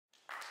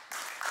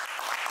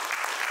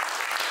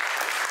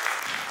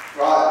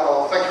Right,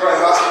 well, thank you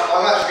very much.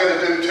 I'm actually going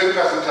to do two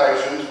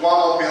presentations, one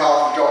on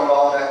behalf of John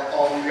Barnett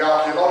on the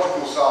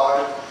archaeological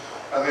side,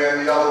 and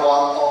then the other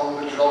one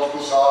on the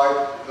geological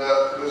side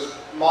that was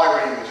my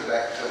remit at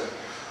Ecton.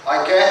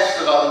 I guess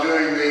that I'm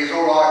doing these,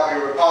 all right,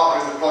 we were a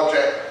partner in the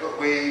project, but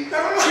we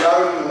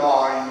own the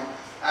mine,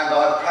 and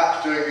I'm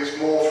perhaps doing this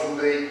more from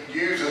the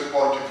user's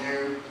point of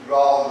view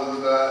rather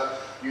than the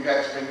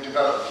UNEXMIN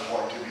development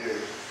point of view.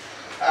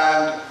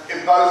 And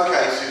in both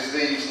cases,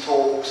 these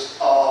talks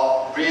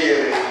are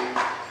really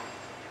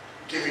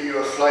giving you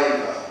a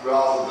flavour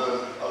rather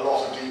than a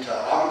lot of detail.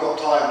 I haven't got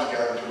time to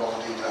go into a lot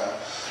of detail.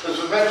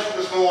 As was mentioned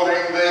this morning,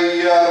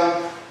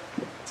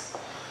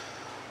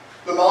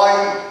 the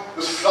mine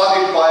was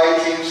flooded by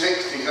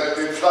 1860, so it's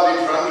been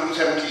flooded for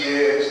 170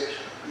 years.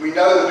 We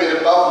know the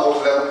bit above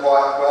water level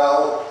quite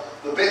well.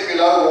 The bit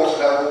below water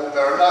level,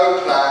 there are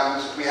no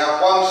plans. We have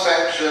one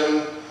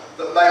section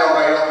that may or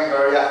may not be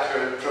very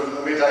accurate from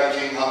the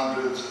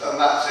mid-1800s, and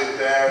that's it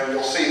there. And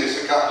you'll see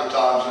this a couple of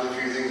times with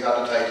a few things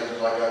annotated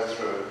as I go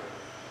through.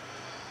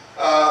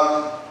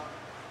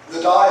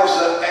 The dives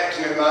at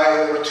Ecton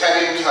Mine, there were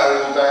 10 in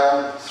total,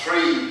 down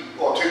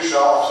 2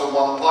 shafts and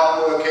 1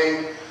 pipe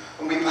working,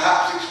 and we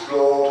perhaps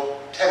explored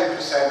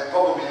 10%,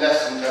 probably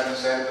less than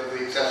 10% of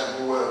the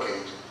accessible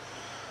workings.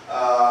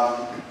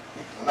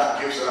 And that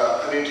gives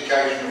an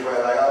indication of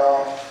where they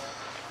are.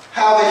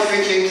 How they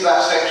fit into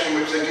that section,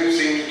 which they do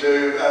seem to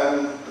do,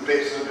 and the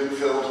bits that have been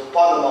filled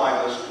by the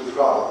miners with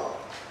rubble.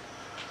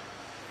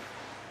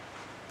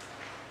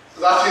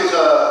 That is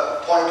a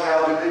point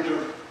cloud image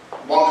of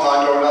one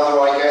kind or another,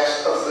 I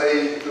guess, of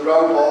the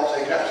robot. So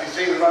you can actually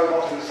see the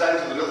robot in the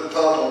centre, the little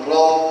purple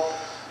blob,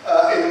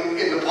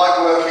 in the pipe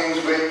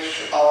workings,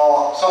 which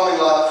are something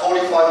like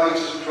 45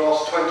 metres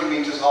across, 20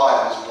 metres high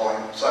at this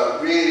point. So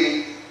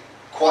really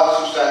quite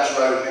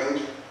substantial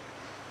openings.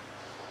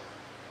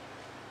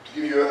 To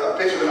give you a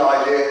bit of an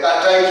idea,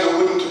 that data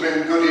wouldn't have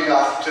been good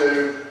enough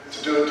to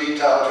do a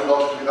detailed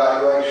geological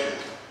evaluation.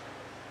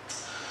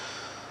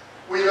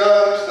 We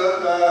learned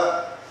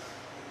that,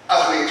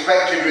 as we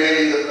expected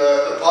really, that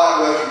the pipe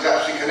workings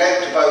actually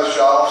connect to both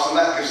shafts, and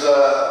that gives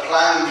a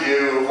plan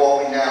view of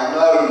what we now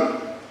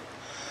know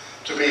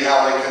to be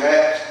how they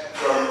connect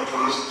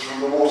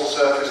from the water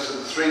surface to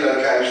the 3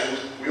 locations.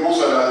 We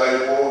also know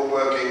those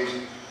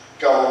workings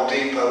go on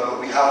deeper, but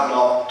we have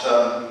not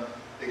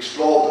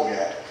explored them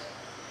yet.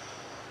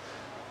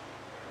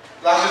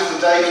 That is the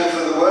data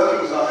for the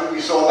workings, and I think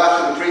we saw that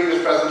in the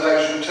previous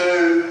presentation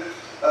too.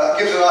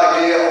 Gives an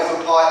idea of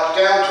the pipe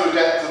down to a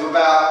depth of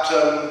about,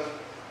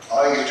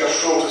 I think it's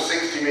just short of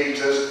 60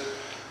 metres,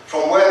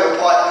 from where the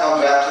pipe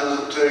comes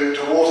out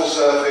to water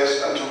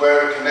surface and to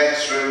where it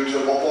connects through to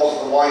what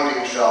was the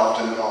winding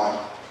shaft in the mine.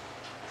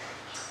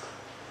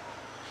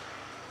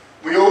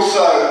 We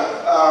also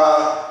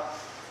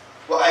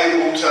were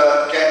able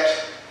to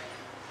get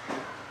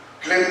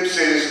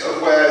glimpses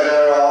of where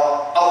there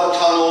are other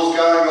tunnels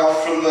going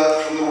off from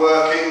the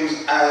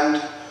workings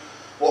and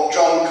what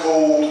John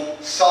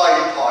called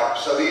side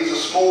pipes. So these are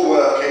small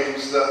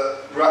workings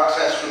that were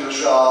accessed from the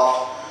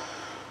shaft,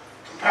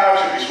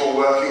 comparatively small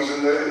workings.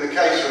 In the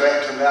case of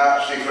Ecton, they're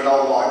actually, for an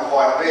old mine,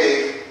 quite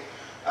big.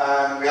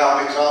 And we have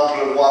an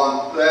example of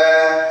one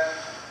there.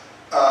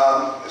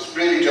 It's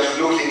really just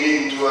looking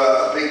into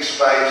a big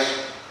space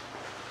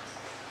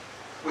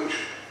which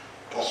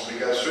possibly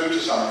goes through to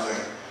something.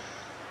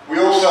 We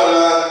also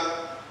learned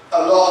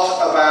a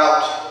lot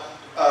about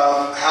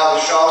how the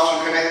shafts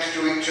were connected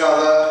to each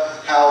other,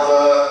 how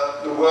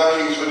the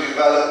workings were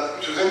developed,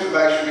 which was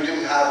information we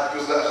didn't have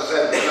because, as I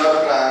said, there were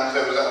no plans.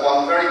 There was that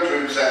one very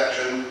crude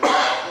section,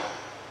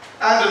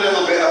 and a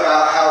little bit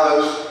about how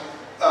those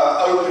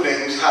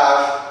openings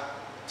have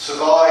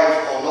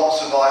survived or not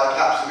survived.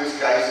 Perhaps in this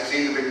case it's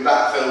either been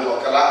backfilled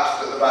or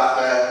collapsed at the back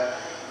there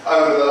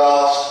over the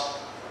last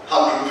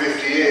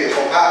 150 years,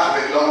 or perhaps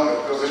a bit longer,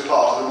 because this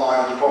part of the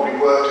mine was probably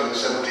worked in the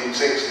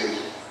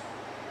 1760s.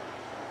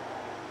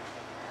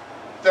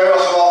 There are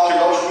some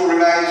archaeological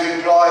remains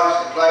in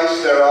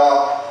place. There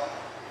are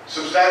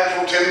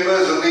substantial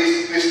timbers, and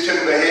this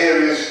timber here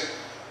is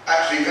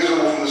actually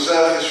visible from the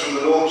surface from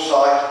the launch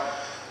site,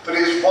 but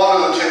it's one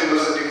of the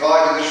timbers that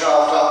divided the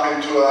shaft up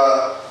into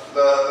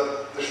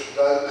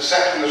the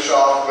section of the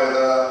shaft where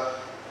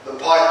the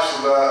pipes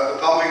of the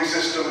pumping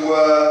system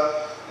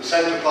were, the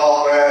centre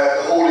part where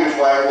the haulage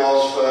way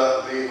was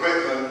for the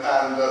equipment,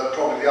 and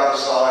probably the other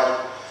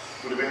side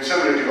would have been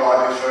similarly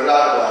divided for a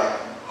ladderway.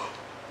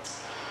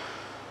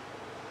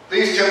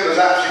 These timbers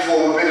actually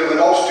form a bit of an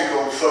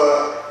obstacle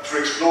for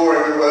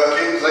exploring the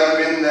workings.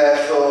 They've been there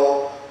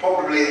for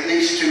probably at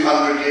least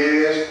 200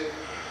 years.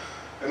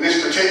 In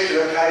this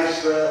particular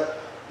case, the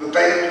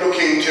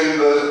bent-looking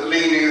timber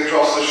leaning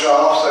across the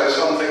shaft, so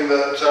something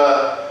that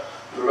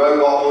the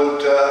robot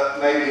would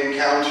maybe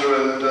encounter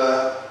and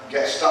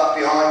get stuck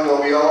behind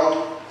or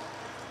beyond.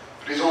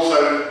 But it's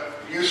also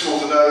useful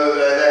to know that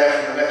they're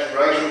there from an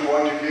exploration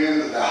point of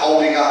view, that they're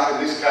holding up,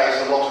 in this case,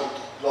 a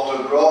lot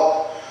of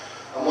rock.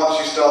 And once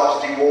you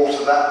start to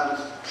dewater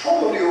that,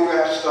 probably you'll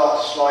have to start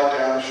to slide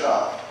down the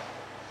shaft.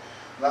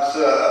 And that's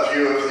a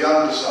view of the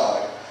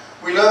underside.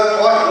 We learned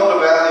quite a lot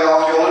about the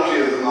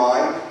archaeology of the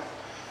mine,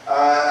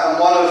 and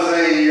one of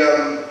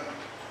the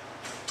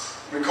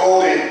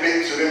recorded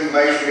bits of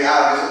information we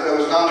have is that there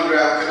was an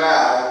underground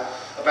canal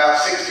about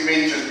 60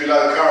 metres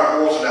below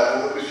current water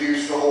level that was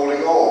used for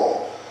hauling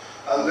ore.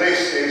 And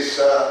this is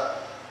a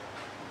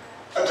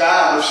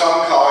dam of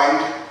some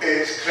kind.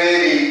 It's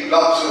clearly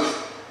lumps of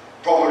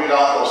probably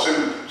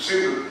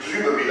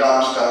presumably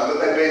limestone, but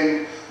they've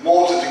been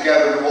mortared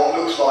together with what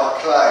looks like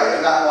clay,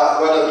 and that might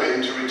well have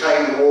been to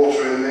retain the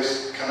water in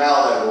this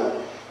canal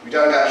level. We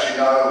don't actually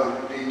know,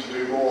 and we need to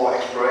do more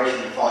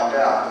exploration to find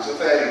out. It's a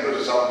fairly good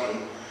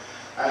assumption,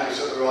 and it's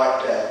at the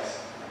right depth.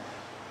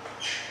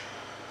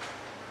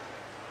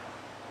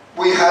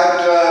 We had,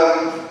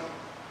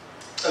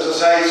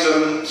 as I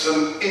say,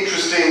 some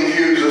interesting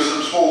views of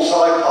some small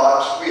side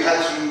pipes. We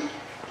had some,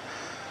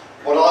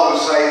 what I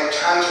would say,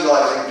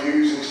 tantalising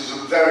views into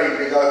some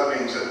very big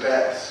openings at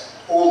depth,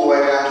 all the way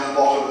down to the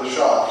bottom of the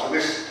shaft. And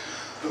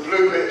the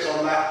blue bits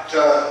on that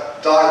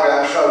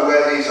diagram show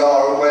where these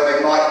are and where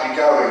they might be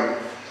going.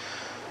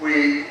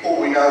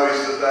 All we know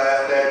is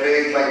that they're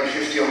big, maybe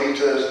 50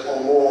 metres or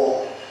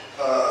more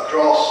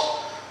across,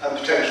 and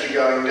potentially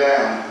going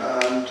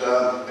down. And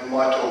in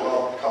my talk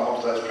I'll come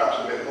on to those perhaps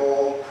a bit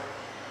more.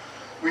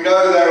 We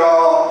know there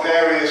are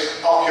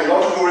various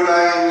archaeological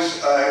remains.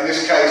 In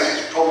this case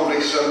it's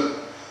probably some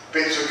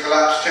bits of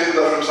collapsed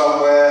timber from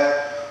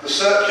somewhere. The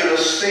circular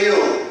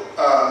steel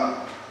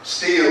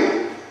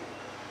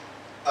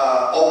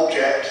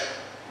object,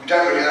 we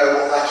don't really know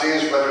what that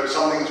is, whether it's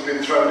something that's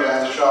been thrown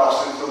down the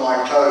shaft since the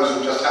mine closed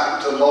and just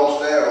happened to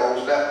lodge there or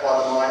was left by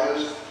the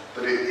miners,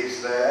 but it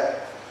is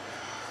there.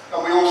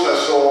 And we also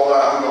saw, I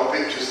haven't got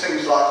pictures,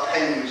 things like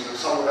pens that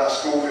some of our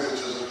school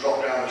visitors have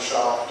dropped down the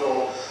shaft,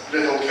 or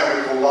little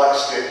chemical light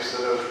sticks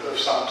that have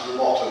sunk to the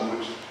bottom,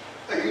 which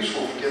are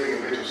useful for giving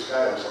a bit of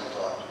scale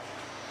sometimes.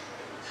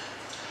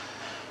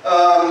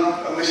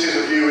 And this is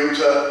a view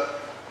into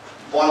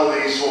one of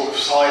these sort of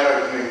side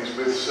openings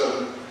with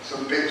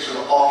some bits of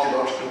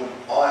archaeological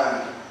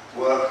iron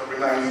work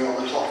remaining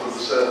on the top of the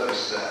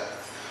surface there.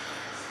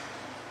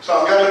 So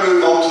I'm going to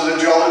move on to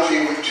the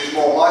geology, which is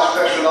more my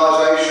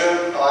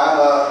specialisation. I am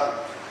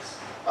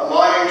a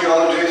mining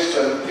geologist,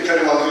 and if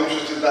anyone's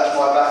interested, that's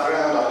my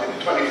background. I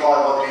did 25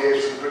 odd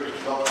years for the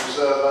British Geological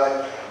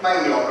Survey,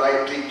 mainly on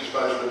deep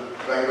disposal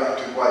of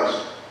radioactive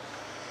waste.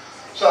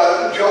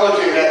 So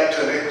geology in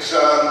Ecton, it's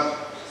a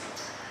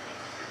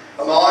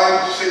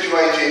mine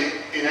situated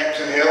in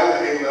Ecton Hill.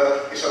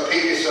 It's the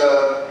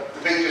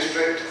Peak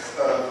District.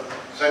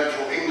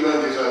 Central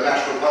England is a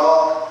national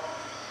park.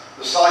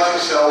 The site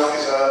itself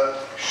is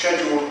a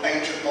scheduled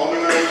ancient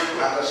monument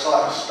and a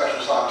site of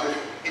special scientific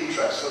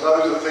interest. So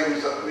those are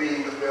things that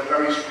mean that we're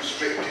very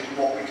restricted in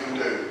what we can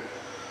do.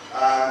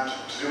 And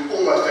to do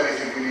almost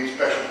anything we need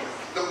special,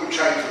 that would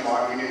change the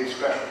mine, we need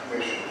special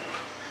permission.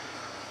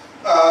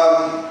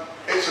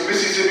 It's a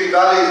Mississippi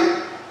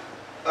Valley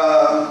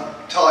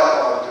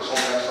type, it's on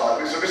their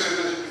side, it's a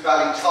Mississippi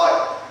Valley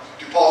type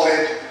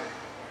deposit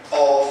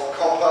of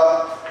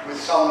copper with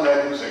some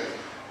lead and zinc.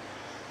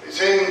 It's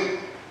in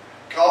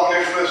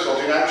Carboniferous or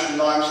Dinantian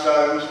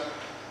limestones,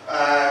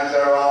 and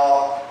there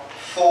are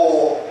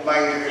 4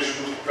 main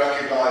divisions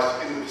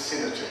recognised in the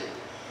vicinity.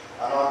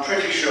 And I'm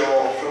pretty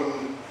sure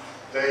from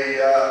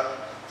the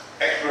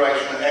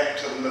exploration at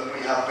Ecton that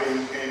we have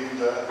been in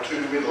the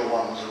 2 middle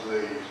ones of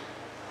these.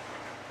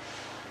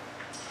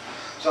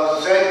 So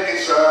as I said,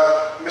 it's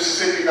a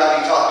Mississippi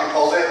Valley type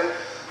deposit.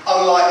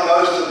 Unlike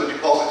most of the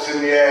deposits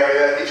in the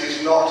area, it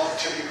is not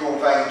typical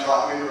vein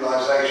type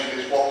mineralisation.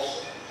 It's what's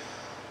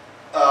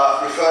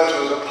referred to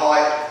as a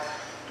pipe.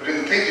 But in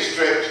the Peak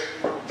District,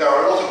 there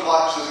are a lot of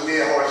pipes that are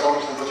near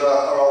horizontal that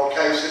are old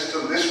cave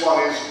system. This one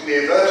is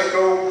near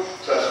vertical,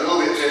 so it's a little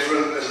bit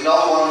different. There's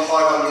another one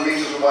 500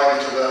 metres away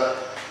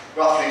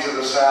roughly to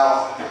the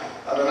south,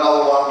 and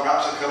another one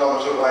perhaps a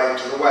kilometre away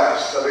to the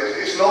west. So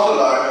it's not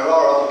alone, there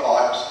are other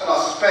pipes, and I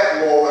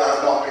suspect more that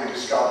have not been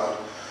discovered.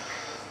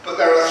 But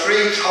there are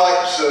 3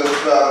 types of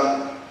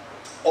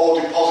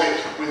ore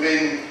deposit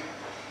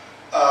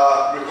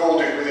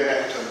recorded within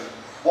Ecton.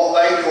 What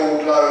they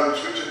call lodes,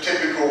 which are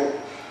typical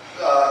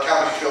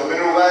cavity-filled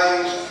mineral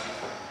veins.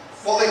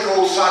 What they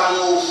call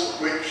saddles,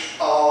 which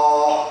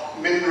are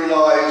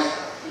mineralised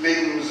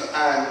limbs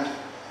and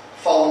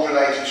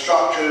fold-related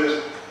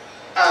structures.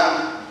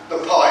 And the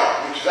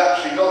pipe, which is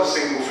actually not a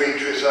single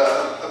feature, it's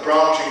a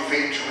branching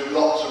feature with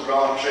lots of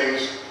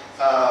branches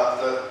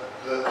that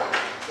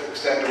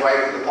extend away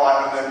from the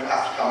pipe and then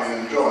have to come in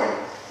and join.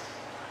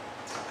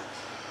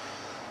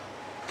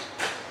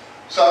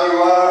 So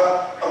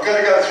I'm going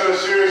to go through a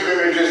series of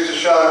images to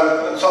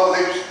show, and some of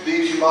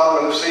these you might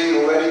well have seen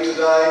already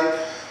today,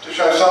 to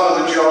show some of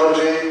the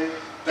geology.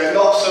 They're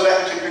not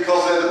selected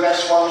because they're the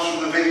best ones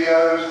from the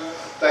videos,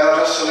 they are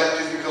just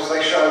selected because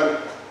they show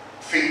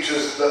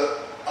features that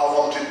I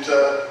wanted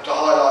to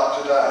highlight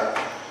today.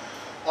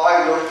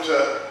 I looked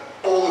at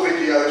all the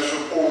videos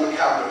from all the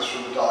cameras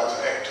from the dives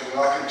at Ecton, and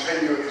I can tell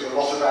you it is a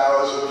lot of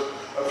hours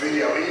of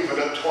video, even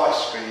at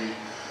twice speed.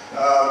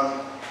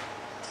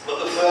 But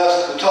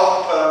the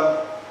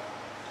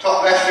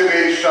top left image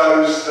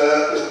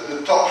shows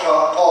the top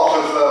shaft part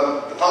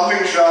of the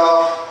pumping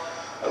shaft,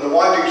 and the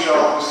winding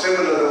shaft was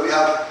similar, that we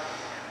have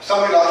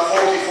something like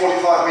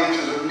 40-45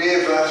 metres of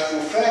near vertical,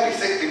 fairly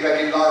thickly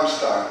bedded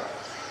limestone,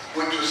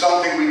 which was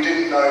something we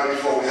didn't know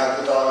before we had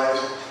the dives,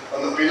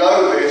 and that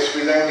below this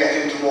we then get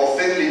into more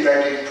thinly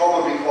bedded,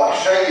 probably quite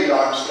shady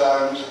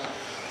limestones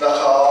that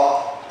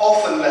are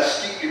often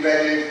less steeply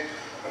bedded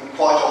and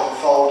quite often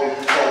folded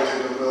and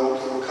faulted, and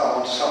we'll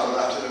come on to some of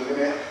that in a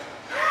minute.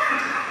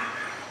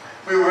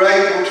 We were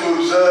able to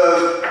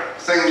observe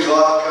things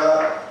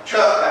like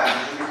chirp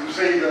bands. You can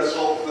see the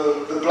sort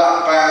of the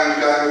black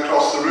band going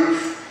across the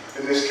roof,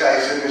 in this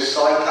case, in this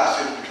side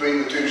passage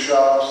between the two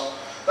shafts.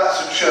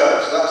 That's a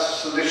chirp, so that's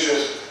a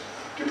silicious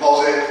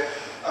deposit,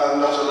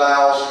 and that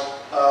allows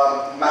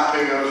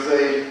mapping of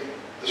the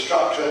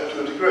structure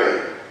to a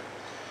degree.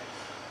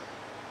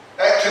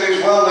 Ecton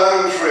is well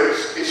known for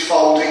its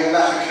folding, and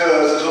that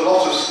occurs at a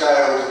lot of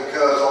scales. It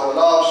occurs on a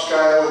large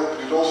scale, but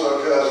it also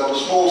occurs on a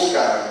small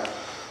scale.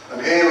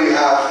 And here we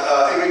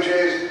have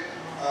images.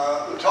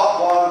 The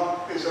top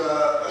one is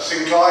a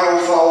synclinal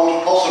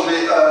fold,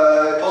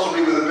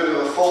 possibly with a bit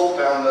of a fault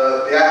down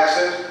the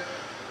axis.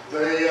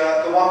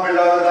 The one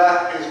below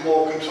that is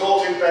more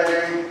contorted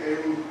bedding,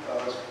 in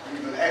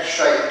even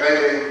S-shaped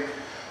bedding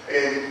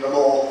in the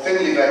more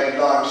thinly bedded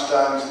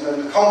limestones. And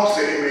then the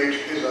composite image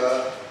is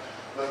that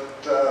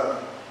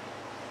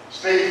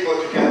Steve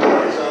put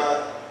together, is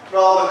a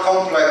rather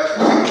complex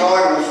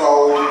synclinal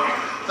fold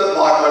that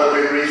might well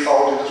have been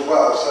refolded as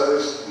well. So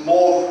there's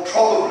more,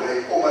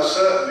 probably, almost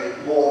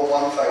certainly, more than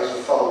one phase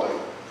of folding.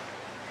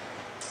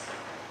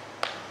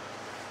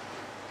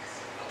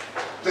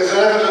 There's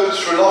evidence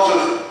for a lot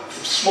of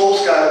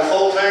small-scale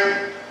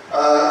faulting,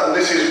 and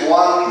this is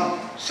one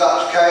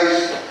such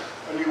case,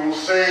 and you will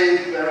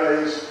see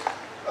there is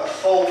a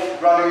fault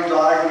running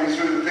diagonally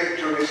through the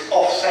picture, and it's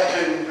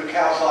offsetting the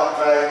calcite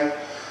vein,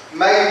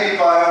 maybe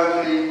by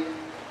only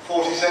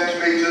 40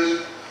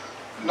 centimetres.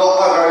 Not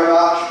by very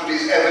much, but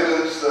it's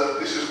evidence that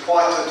this is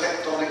quite a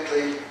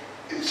tectonically,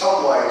 in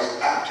some ways,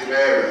 active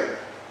area.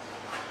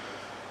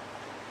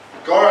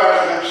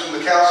 Goraj mentioned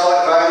the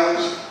calcite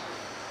veins.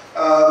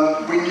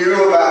 We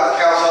knew about the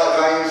calcite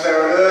veins.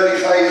 They're an early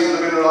phase of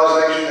the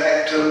mineralisation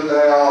at Ecton.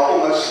 They are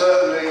almost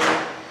certainly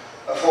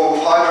a form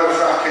of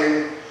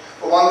hydrofracking.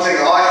 But one thing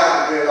I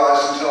hadn't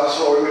realised until I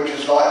saw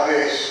images like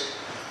this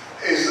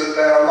is that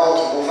there are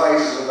multiple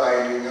phases of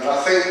veining. And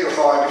I think you'll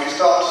find, if you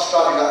start to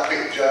study that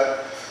picture,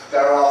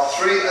 there are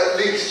at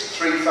least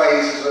three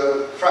phases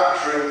of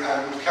fracturing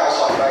and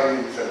calcite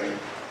veining filling.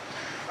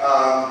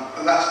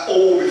 And that's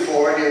all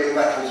before any of the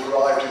metals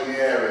arrived in the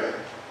area.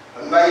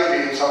 And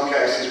maybe, in some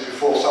cases,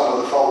 before some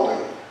of the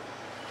folding.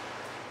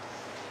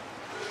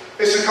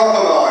 It's a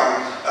copper mine,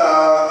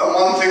 and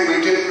one thing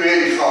we didn't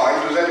really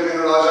find was any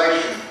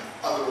mineralisation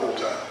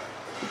underwater.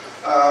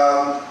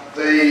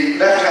 The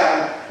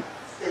left-hand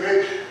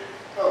image,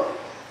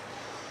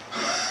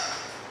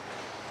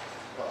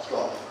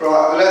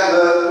 right,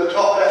 the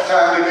top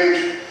left-hand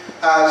image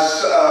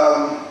has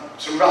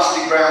some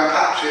rusty brown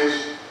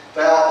patches.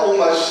 They are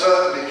almost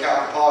certainly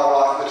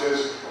chalcopyrite that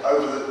has,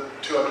 over the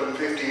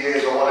 250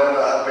 years or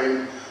whatever, have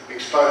been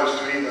exposed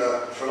to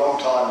either, for a long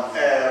time,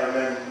 air and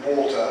then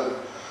water,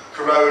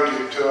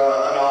 corroded to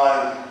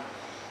an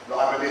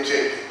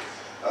imanitic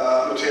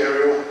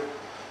material.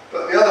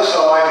 But the other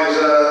side is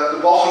the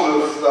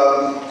bottom of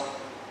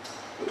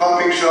the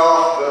pumping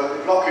shaft,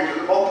 the blockage at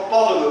the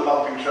bottom of the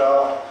pumping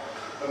shaft,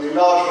 and the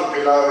enlargement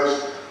below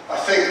is, I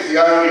think,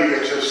 the only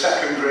bit of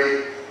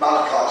secondary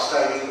malachite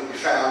staining that we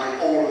found in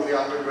all of the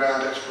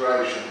underground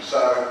exploration. So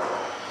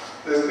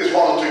there's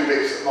one or two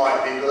bits that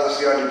might be, but that's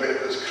the only bit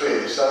that's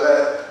clear. So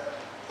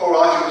all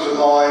right, it was a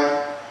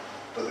mine,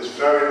 but there's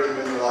very little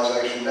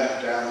mineralisation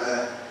left down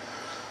there.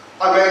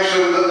 I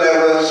mentioned that there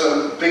were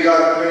some big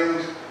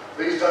openings.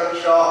 These don't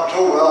show up at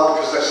all well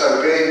because they're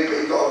so big, but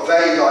you've got a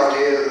vague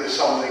idea that there's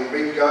something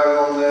big going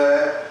on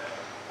there.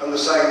 And the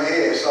same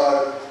here.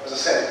 So, as I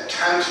said,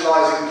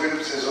 tantalising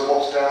glimpses of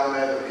what's down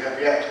there that we have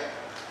yet,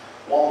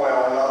 one way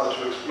or another,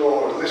 to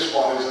explore. And this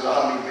one is at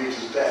 100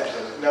 metres depth,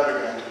 so it's never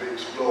going to be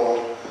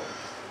explored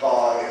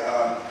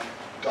by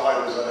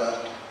divers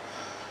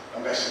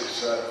unless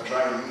it's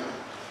drained.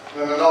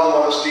 And then another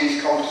one of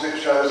Steve's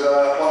composites shows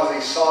one of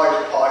these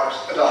side pipes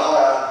at a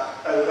higher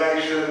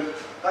elevation.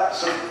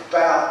 That's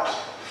about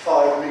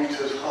 5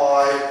 metres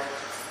high.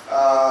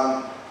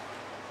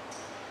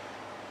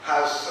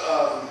 Has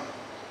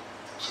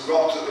some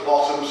rocks at the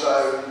bottom,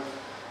 so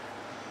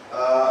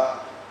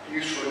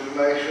useful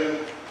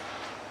information.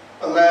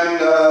 And then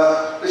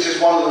this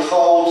is one of the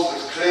folds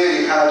that's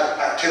clearly had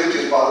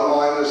activities by the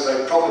miners.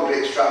 They've probably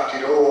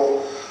extracted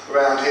ore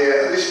around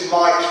here. And this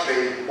might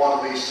be one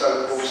of these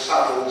so-called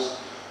saddles,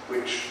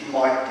 which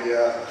might be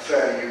a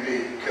fairly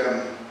unique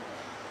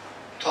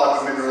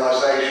type of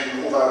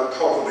mineralisation, although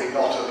probably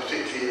not a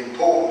particularly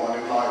important one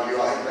in my view.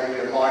 I think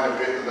maybe a minor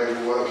bit that they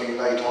were working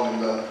late on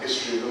in the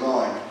history of the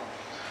mine.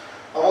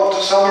 I want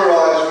to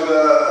summarise with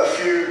a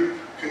few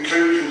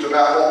conclusions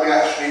about what we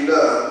actually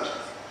learned.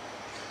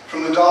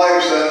 From the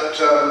dives at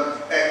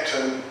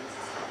Ecton,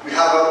 we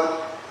have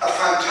a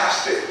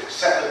fantastic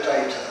set of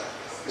data.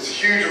 It's a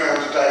huge amount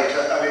of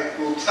data, and it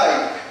will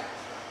take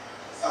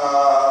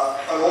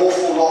an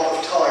awful lot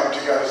of time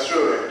to go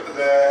through it.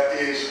 There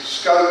is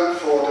scope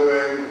for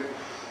doing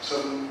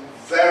some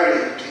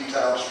very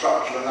detailed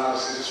structural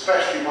analysis,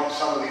 especially once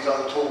some of these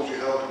other tools you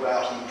heard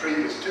about in the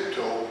previous two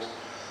talks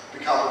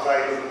become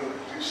available,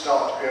 and you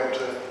start to be able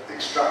to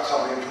extract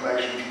some of the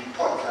information from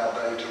point cloud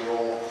data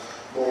or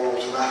more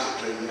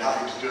automatically than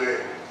having to do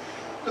it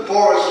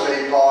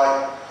laboriously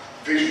by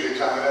visual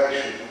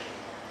examination.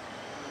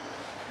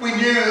 We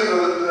knew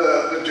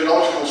that the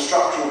geological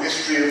structural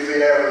history of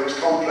the area was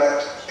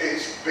complex.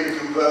 It's been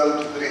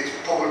confirmed that it's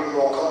probably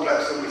more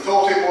complex than we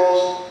thought it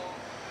was.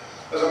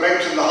 As I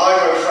mentioned, the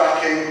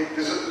hydrofracking,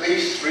 there's at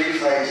least 3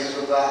 phases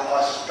of that.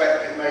 I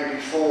suspect it may be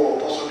 4 or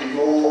possibly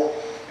more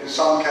in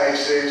some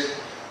cases.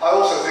 I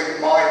also think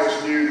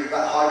miners knew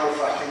that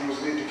hydrofracking was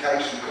an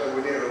indication that they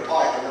were near a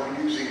pipe, and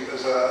they were using it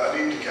as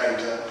an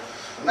indicator.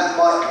 And that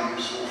might be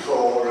useful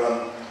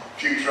for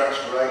future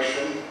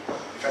exploration,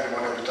 if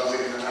anyone ever does it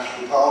in a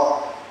national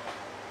park.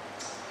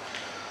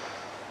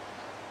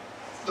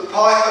 The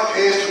pipe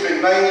appears to have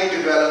been mainly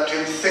developed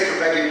in thicker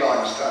bedded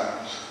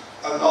limestones,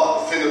 and not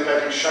the thinner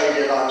bedded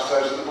shadier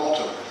limestones at the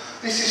bottom.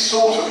 This is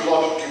sort of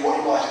logically what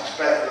you might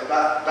expect,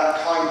 that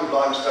kind of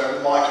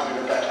limestone might have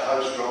been a better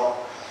host rock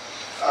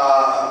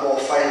and more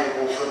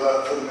favourable for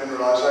the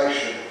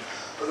mineralisation.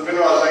 But the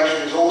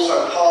mineralisation is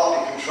also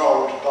partly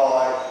controlled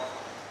by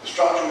the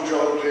structural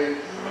geology,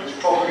 and it's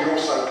probably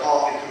also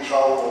partly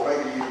controlled, or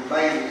maybe even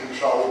mainly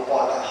controlled,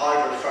 by that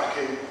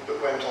hydrofracking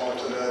that went on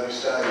at an early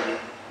stage.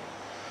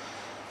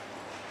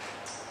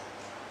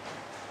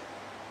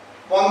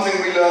 One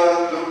thing we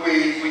learned that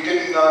we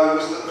didn't know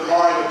was that the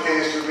mine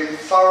appears to have been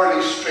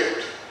thoroughly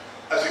stripped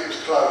as it was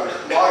closed.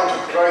 The mine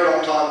took a very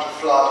long time to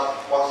flood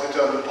once they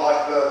turned the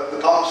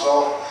pumps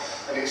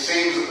off, and it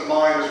seems that the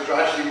miners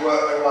gradually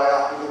worked their way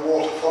up with the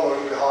water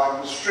following behind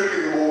and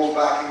stripping the walls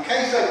back in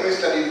case they'd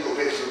missed any little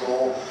bits of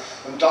ore,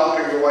 and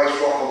dumping the waste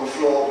rock on the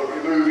floor but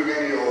removing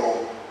any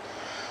ore,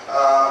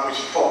 which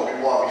is probably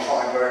why we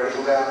find very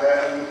little down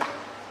there and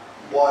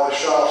why the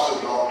shafts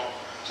are blocked.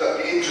 So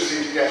it'd be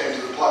interesting to get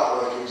into the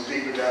pipe workings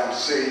deeper down to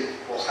see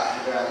what's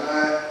happening down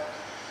there.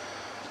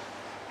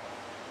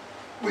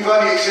 We've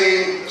only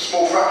seen a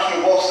small fraction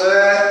of what's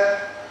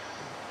there.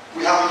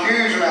 We have a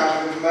huge amount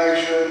of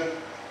information,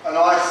 and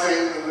I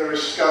think that there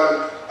is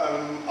scope,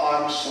 and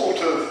I'm sort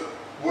of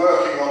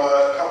working on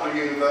a couple of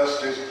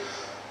universities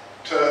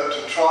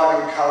to try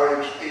and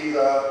encourage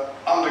either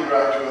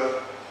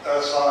undergraduate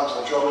earth science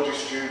or geology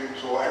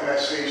students or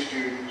MSc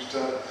students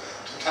to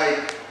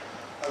take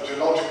a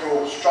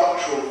geological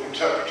structural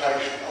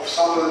interpretation of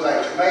some of the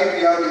data,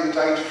 maybe only the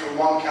data from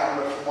one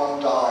camera, from one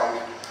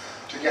dive,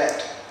 to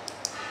get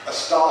a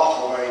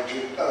start on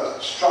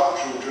a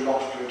structural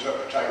geological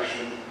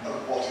interpretation of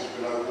what is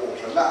below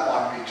water. And that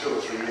might be 2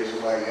 or 3 years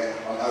away yet.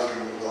 I'm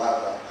hoping that we'll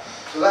have that.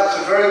 So that's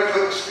a very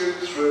quick scoot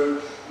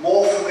through,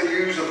 more from the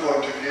user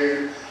point of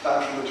view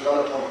than from the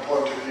developer point